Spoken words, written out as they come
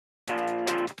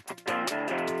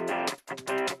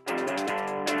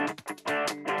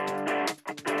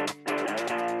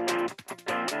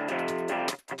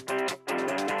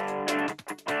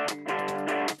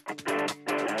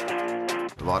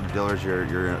A lot of dealers,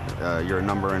 you're a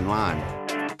number in line.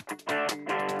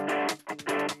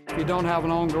 If you don't have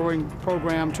an ongoing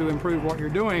program to improve what you're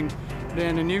doing,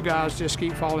 then the new guys just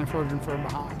keep falling further and further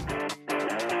behind.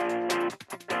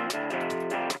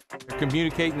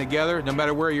 Communicating together, no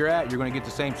matter where you're at, you're going to get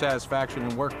the same satisfaction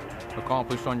and work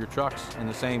accomplished on your trucks and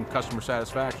the same customer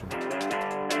satisfaction.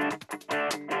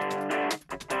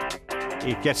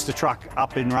 It gets the truck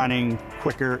up and running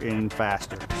quicker and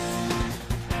faster.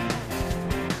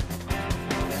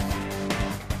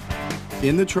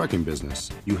 In the trucking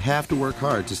business, you have to work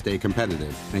hard to stay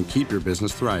competitive and keep your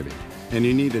business thriving. And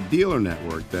you need a dealer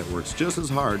network that works just as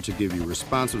hard to give you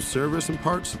responsive service and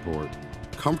parts support,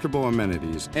 comfortable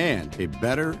amenities, and a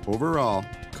better overall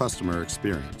customer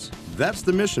experience. That's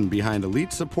the mission behind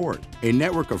Elite Support, a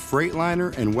network of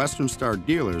Freightliner and Western Star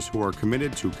dealers who are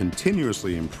committed to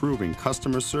continuously improving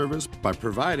customer service by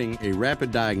providing a rapid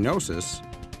diagnosis,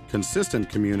 consistent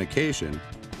communication,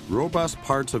 robust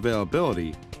parts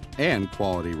availability, and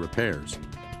quality repairs.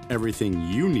 Everything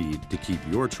you need to keep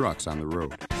your trucks on the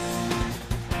road.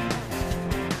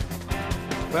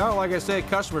 Well, like I say,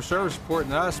 customer service is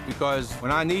important to us because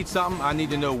when I need something, I need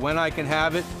to know when I can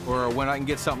have it or when I can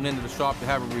get something into the shop to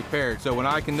have it repaired. So when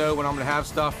I can know when I'm going to have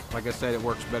stuff, like I said, it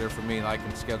works better for me and I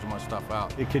can schedule my stuff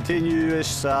out. The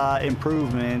continuous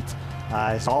improvement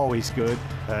is always good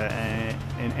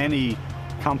in any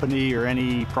company or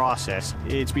any process.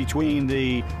 It's between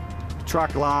the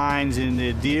truck lines and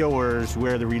the dealers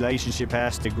where the relationship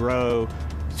has to grow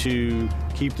to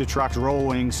keep the trucks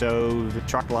rolling so the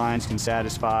truck lines can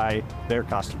satisfy their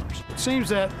customers. It seems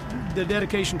that the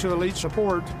dedication to Elite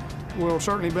Support will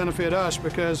certainly benefit us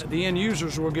because the end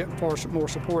users will get far more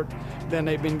support than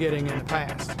they've been getting in the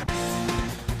past.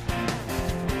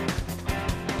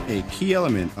 A key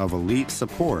element of Elite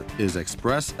Support is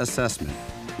Express Assessment,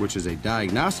 which is a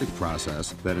diagnostic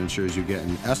process that ensures you get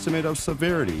an estimate of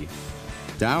severity,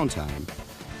 downtime,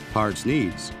 parts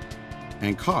needs,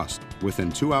 and cost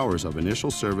within 2 hours of initial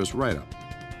service write-up.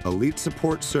 Elite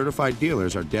Support certified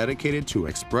dealers are dedicated to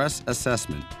Express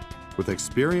Assessment with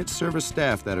experienced service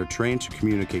staff that are trained to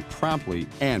communicate promptly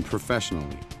and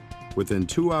professionally. Within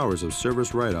 2 hours of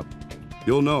service write-up,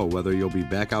 you'll know whether you'll be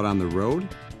back out on the road,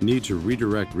 need to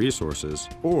redirect resources,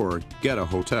 or get a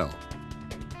hotel.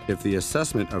 If the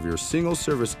assessment of your single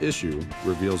service issue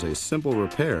reveals a simple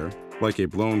repair, like a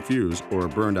blown fuse or a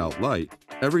burned out light,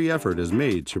 every effort is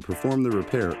made to perform the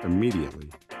repair immediately.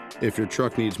 If your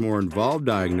truck needs more involved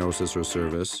diagnosis or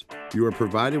service, you are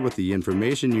provided with the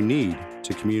information you need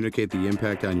to communicate the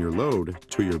impact on your load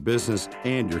to your business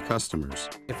and your customers.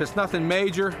 If it's nothing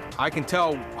major, I can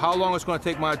tell how long it's going to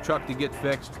take my truck to get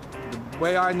fixed. The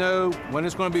way I know when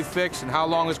it's going to be fixed and how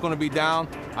long it's going to be down,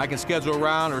 I can schedule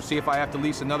around or see if I have to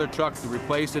lease another truck to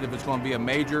replace it if it's going to be a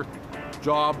major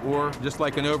job or just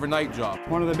like an overnight job.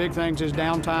 One of the big things is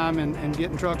downtime and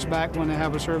getting trucks back when they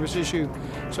have a service issue.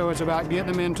 So it's about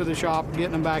getting them into the shop,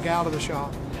 getting them back out of the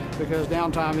shop, because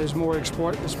downtime is more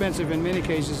expensive in many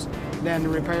cases than the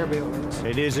repair bill is.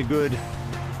 It is a good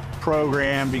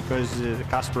program because the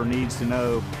customer needs to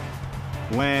know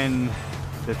when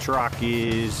the truck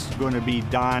is going to be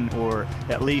done or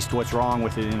at least what's wrong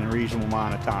with it in a reasonable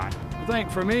amount of time. I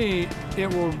think for me,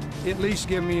 it will at least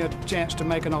give me a chance to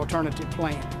make an alternative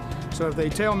plan. So if they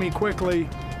tell me quickly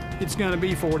it's going to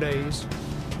be 4 days,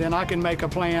 then I can make a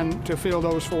plan to fill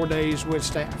those 4 days with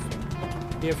staff.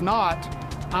 If not,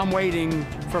 I'm waiting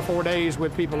for 4 days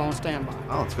with people on standby.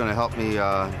 Oh, it's going to help me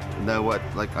know what,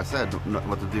 like I said,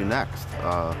 what to do next.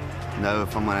 Know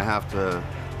if I'm going to have to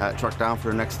have it truck down for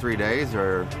the next 3 days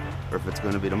or if it's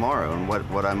going to be tomorrow, and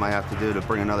what I might have to do to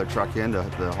bring another truck in to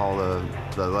haul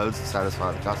the loads to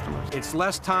satisfy the customers. It's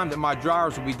less time that my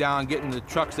drivers will be down getting the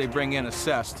trucks they bring in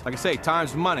assessed. Like I say,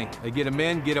 time's money. They get them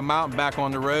in, get them out, and back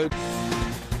on the road.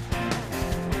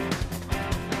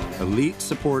 Elite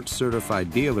Support certified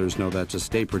dealers know that to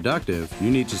stay productive, you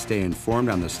need to stay informed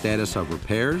on the status of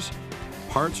repairs,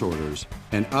 parts orders,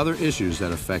 and other issues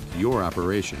that affect your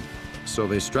operation. So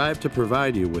they strive to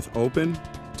provide you with open,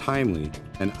 timely,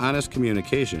 and honest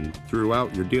communication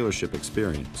throughout your dealership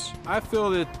experience. I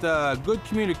feel that good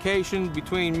communication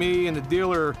between me and the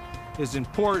dealer is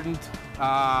important.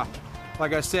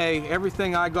 Like I say,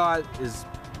 everything I got is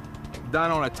done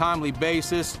on a timely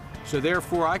basis, so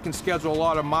therefore I can schedule a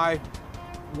lot of my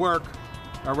work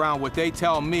around what they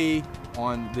tell me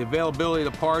on the availability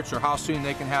of the parts or how soon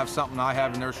they can have something I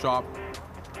have in their shop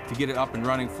to get it up and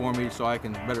running for me so I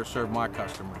can better serve my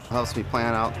customers. It helps me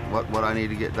plan out what I need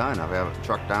to get done. If I have a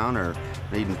truck down or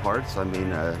needing parts, I mean,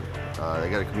 they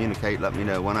got to communicate, let me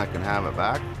know when I can have it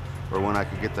back, or when I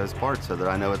could get those parts so that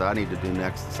I know what I need to do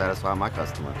next to satisfy my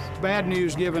customers. Bad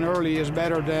news given early is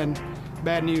better than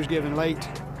bad news given late.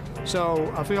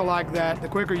 So I feel like that the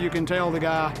quicker you can tell the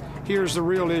guy, here's the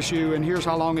real issue and here's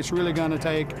how long it's really going to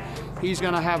take, he's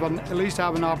going to have at least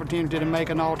have an opportunity to make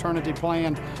an alternative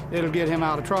plan that'll get him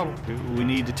out of trouble. We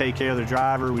need to take care of the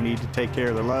driver, we need to take care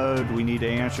of the load, we need to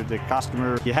answer the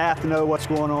customer. You have to know what's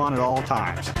going on at all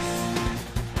times.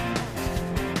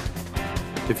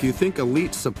 If you think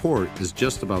Elite Support is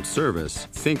just about service,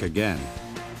 think again.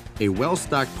 A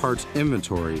well-stocked parts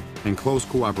inventory and close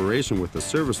cooperation with the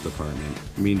service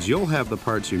department means you'll have the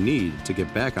parts you need to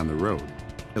get back on the road.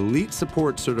 Elite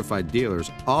Support certified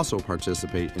dealers also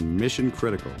participate in Mission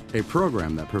Critical, a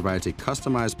program that provides a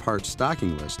customized parts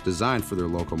stocking list designed for their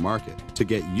local market to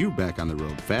get you back on the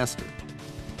road faster.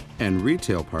 And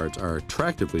retail parts are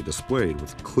attractively displayed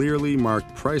with clearly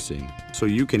marked pricing so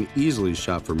you can easily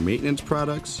shop for maintenance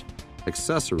products,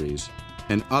 accessories,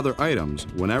 and other items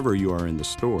whenever you are in the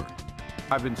store.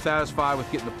 I've been satisfied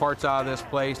with getting the parts out of this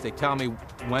place. They tell me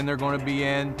when they're going to be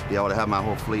in. Be able to have my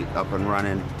whole fleet up and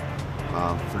running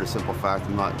for the simple fact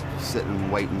I'm not sitting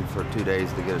waiting for 2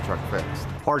 days to get a truck fixed.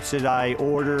 Parts that I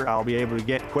order, I'll be able to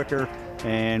get quicker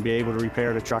and be able to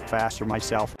repair the truck faster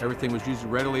myself. Everything was usually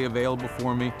readily available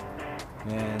for me,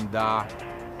 and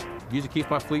usually keeps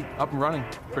my fleet up and running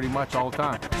pretty much all the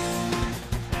time.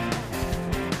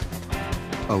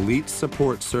 Elite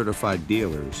Support certified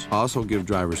dealers also give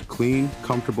drivers clean,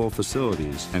 comfortable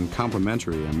facilities and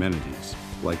complimentary amenities,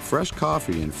 like fresh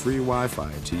coffee and free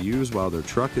Wi-Fi to use while their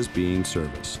truck is being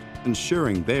serviced,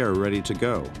 ensuring they are ready to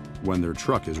go when their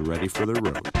truck is ready for the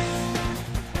road.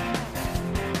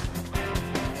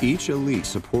 Each Elite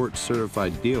Support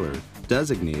certified dealer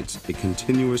designates a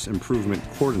continuous improvement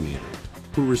coordinator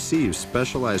who receives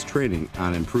specialized training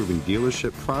on improving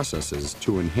dealership processes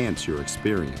to enhance your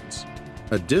experience.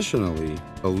 Additionally,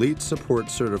 Elite Support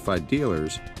certified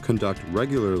dealers conduct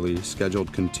regularly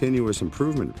scheduled continuous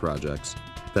improvement projects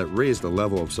that raise the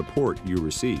level of support you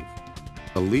receive.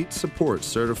 Elite Support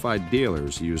certified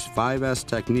dealers use 5S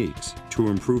techniques to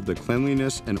improve the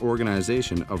cleanliness and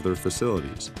organization of their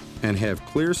facilities and have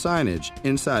clear signage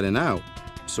inside and out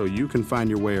so you can find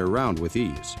your way around with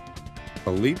ease.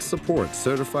 Elite Support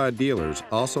certified dealers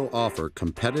also offer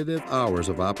competitive hours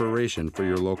of operation for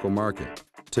your local market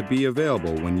to be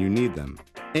available when you need them,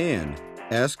 and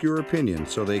ask your opinion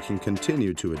so they can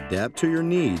continue to adapt to your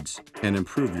needs and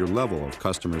improve your level of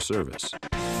customer service.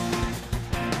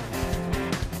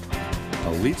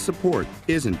 Elite Support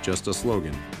isn't just a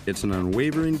slogan, it's an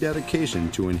unwavering dedication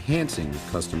to enhancing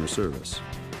customer service.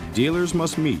 Dealers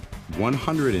must meet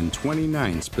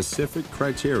 129 specific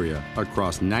criteria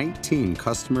across 19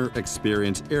 customer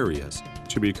experience areas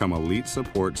to become Elite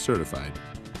Support certified.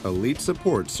 Elite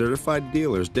Support certified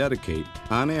dealers dedicate,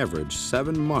 on average,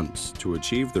 7 months to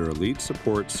achieve their Elite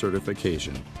Support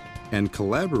certification and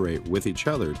collaborate with each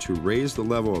other to raise the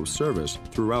level of service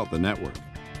throughout the network.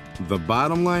 The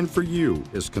bottom line for you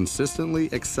is consistently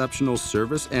exceptional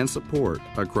service and support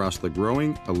across the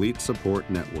growing Elite Support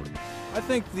network. I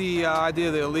think the idea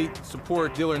of the Elite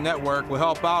Support Dealer Network will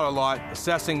help out a lot,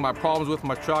 assessing my problems with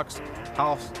my trucks,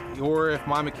 or if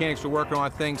my mechanics are working on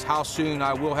things, how soon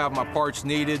I will have my parts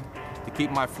needed to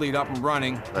keep my fleet up and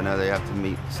running. I know they have to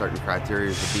meet certain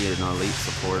criteria to be an Elite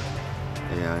Support,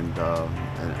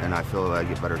 and I feel I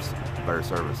get better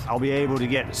service. I'll be able to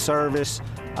get service.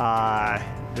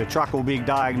 The truck will be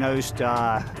diagnosed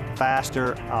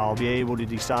faster. I'll be able to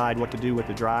decide what to do with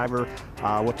the driver,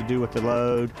 what to do with the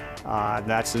load.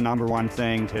 That's the #1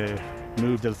 thing to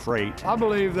move to the freight. I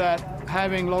believe that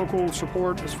having local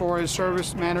support as far as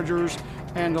service managers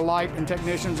and the like and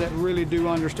technicians that really do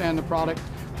understand the product,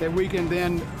 that we can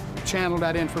then channel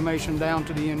that information down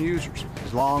to the end users.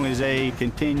 As long as they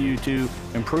continue to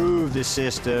improve the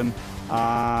system,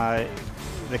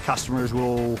 the customers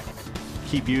will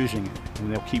keep using it, and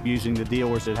they'll keep using the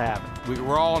dealers that have it.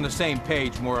 We're all on the same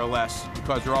page, more or less,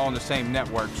 because we're all on the same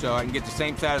network, so I can get the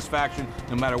same satisfaction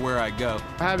no matter where I go.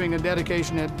 Having a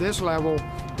dedication at this level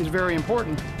is very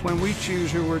important when we choose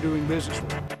who we're doing business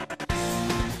with.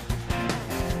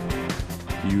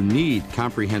 You need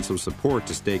comprehensive support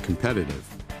to stay competitive.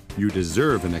 You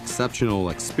deserve an exceptional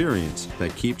experience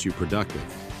that keeps you productive.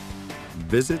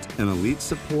 Visit an Elite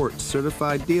Support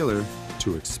certified dealer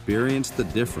to experience the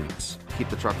difference. Keep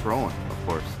the trucks rolling, of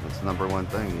course. That's the #1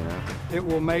 thing, you know. It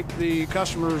will make the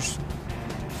customers'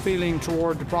 feeling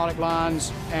toward the product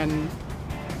lines and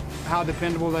how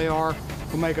dependable they are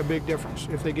will make a big difference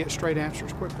if they get straight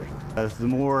answers quickly. The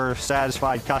more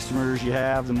satisfied customers you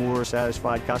have, the more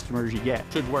satisfied customers you get.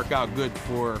 Should work out good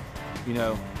for,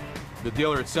 the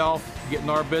dealer itself getting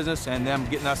our business and them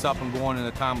getting us up and going in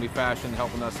a timely fashion,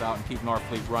 helping us out and keeping our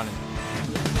fleet running.